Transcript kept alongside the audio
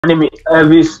My name is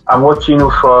Elvis. I'm watching you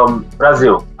from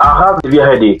Brazil. I have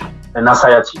severe headache and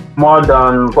anxiety more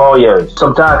than 4 years.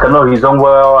 Sometimes I cannot reason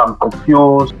well. I'm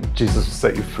confused. Jesus will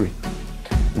set you free.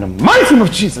 In the mighty name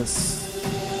of Jesus.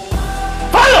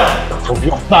 Fire over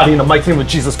your body in the mighty name of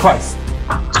Jesus Christ.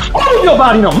 All of your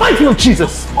body in the mighty name of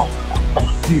Jesus. Fire!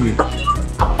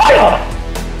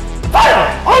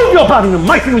 Fire! All of your body in the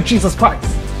mighty name of Jesus Christ.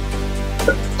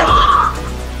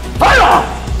 Fire!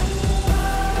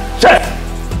 Yes!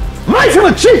 Mighty name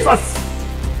of Jesus!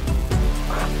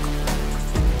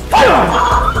 Fire!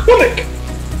 Stomach!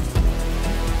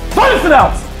 Vomit it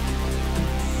out!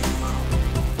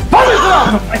 Vomit it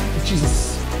out! Mighty name of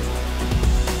Jesus!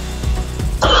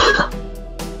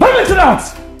 Vomit it out!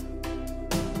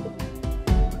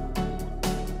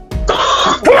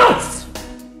 Come out!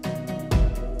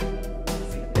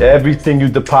 Everything you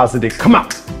deposited, come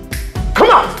out!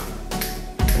 Come out!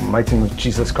 In the mighty name of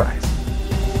Jesus Christ.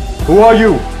 Who are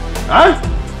you? Huh?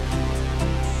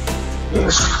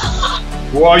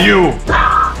 Who are you?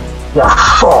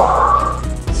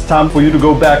 It's time for you to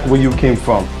go back where you came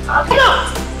from. Come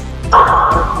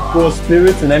out! For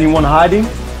spirits and anyone hiding,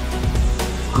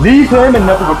 leave him and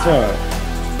never return.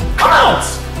 Come out!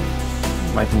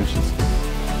 Mighty name of Jesus.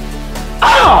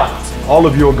 Out! All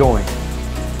of you are going.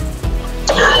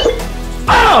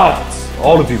 Out!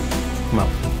 All of you. Come out.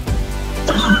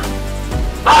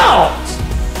 Out!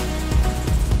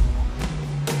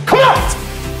 Come out!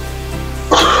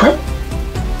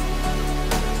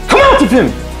 Come out of him!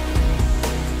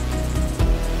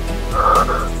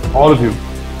 All of you.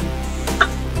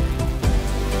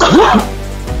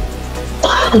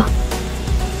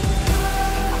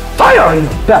 Fire in the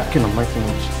back in the mighty name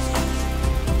of Jesus.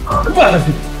 All of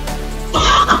you.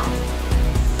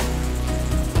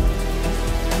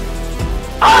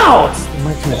 Out!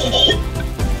 Mighty name of Jesus.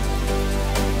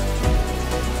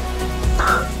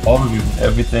 All of you,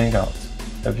 everything out.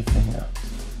 Everything out.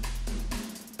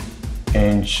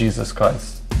 In Jesus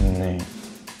Christ's name.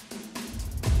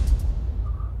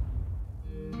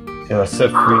 You are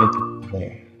set free.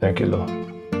 Thank you, Lord.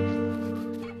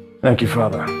 Thank you,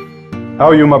 Father. How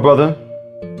are you, my brother?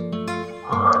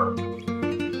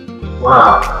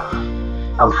 Wow.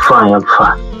 I'm fine.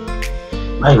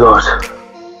 My God.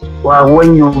 Well,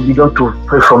 when you began to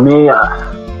pray for me,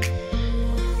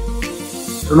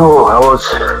 you know, I was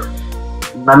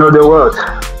in another world.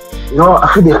 You know, I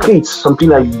feel the heat, something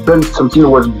like something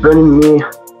was burning me.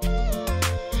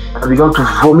 I began to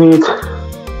vomit.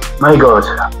 My God,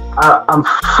 I'm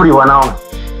free right now.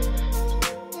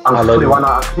 I'm free right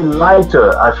now. I feel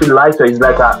lighter. It's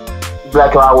like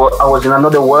I was in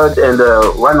another world, and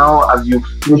right now, as you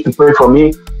finish to pray for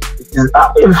me, it is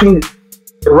everything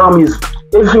around me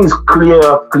everything is clear.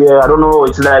 I don't know.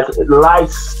 It's like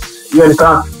lights. You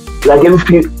understand? Like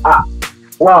everything.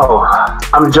 Wow.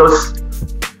 I'm just.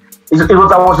 It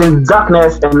was I was in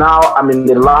darkness, and now I'm in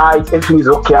the light. Everything is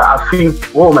okay. I feel.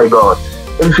 Oh my God.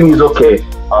 Everything is okay.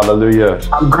 Hallelujah.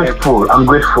 I'm grateful.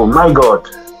 My God.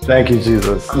 Thank you,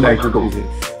 Jesus. Thank you,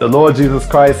 Jesus. The Lord Jesus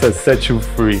Christ has set you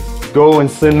free. Go and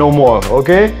sin no more.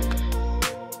 Okay?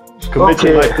 Commit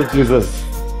your life to Jesus.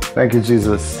 Thank you,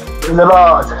 Jesus. In the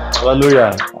Lord.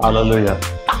 Hallelujah. Hallelujah.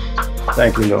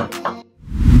 Thank you, Lord.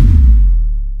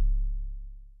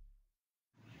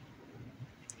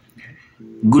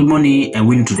 Good morning and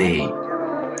win today.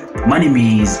 My name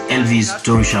is Elvis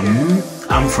Torishamu.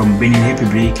 I'm from Benin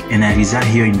Republic and I reside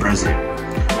here in Brazil.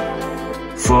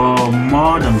 For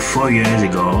more than 4 years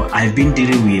ago, I've been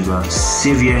dealing with a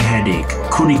severe headache,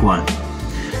 chronic one,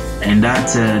 and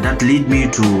that led me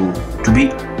to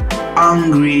be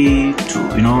angry,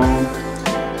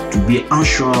 to be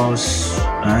anxious,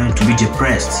 to be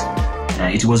depressed.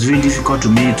 It was very difficult to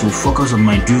me to focus on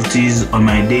my duties, on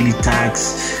my daily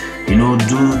tasks,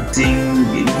 do things.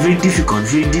 Very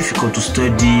difficult to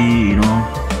study,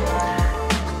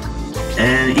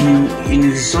 And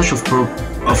in search of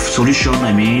solution,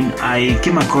 I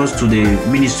came across to the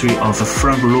ministry of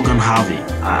Frank Logan Harvey.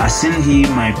 I sent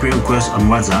him my prayer request on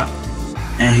WhatsApp,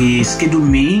 and he scheduled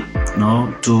me,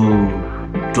 to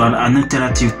an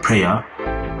alternative prayer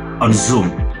on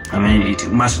Zoom.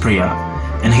 Mass prayer,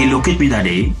 and he located me that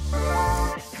day.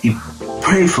 He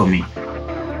prayed for me.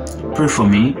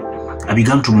 I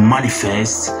began to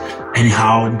manifest.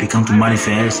 Anyhow, it began to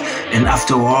manifest, and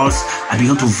afterwards, I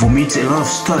began to vomit a lot of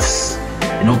stuffs,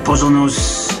 poisonous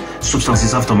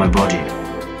substances after my body.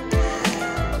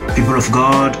 People of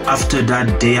God, after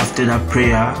that day, after that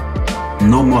prayer,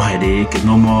 no more headache,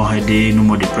 no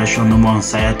more depression, no more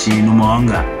anxiety, no more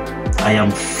hunger. I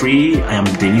am free, I am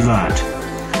delivered.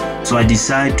 So I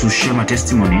decided to share my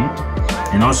testimony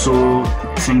and also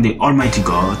thank the Almighty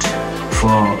God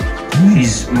for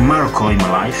his miracle in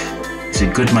my life. It's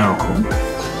a great miracle.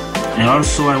 And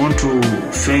also I want to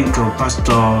thank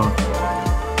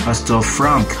Pastor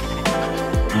Frank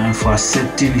for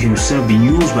accepting himself being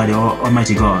used by the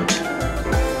Almighty God.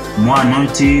 More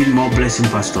anointing, more blessing,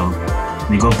 Pastor.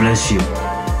 May God bless you.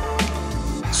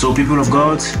 So people of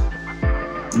God,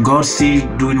 God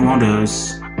still doing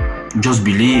wonders. Just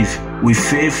believe. With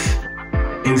faith,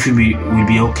 everything will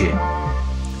be okay.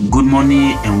 Good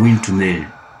morning and win today.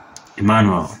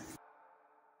 Emmanuel.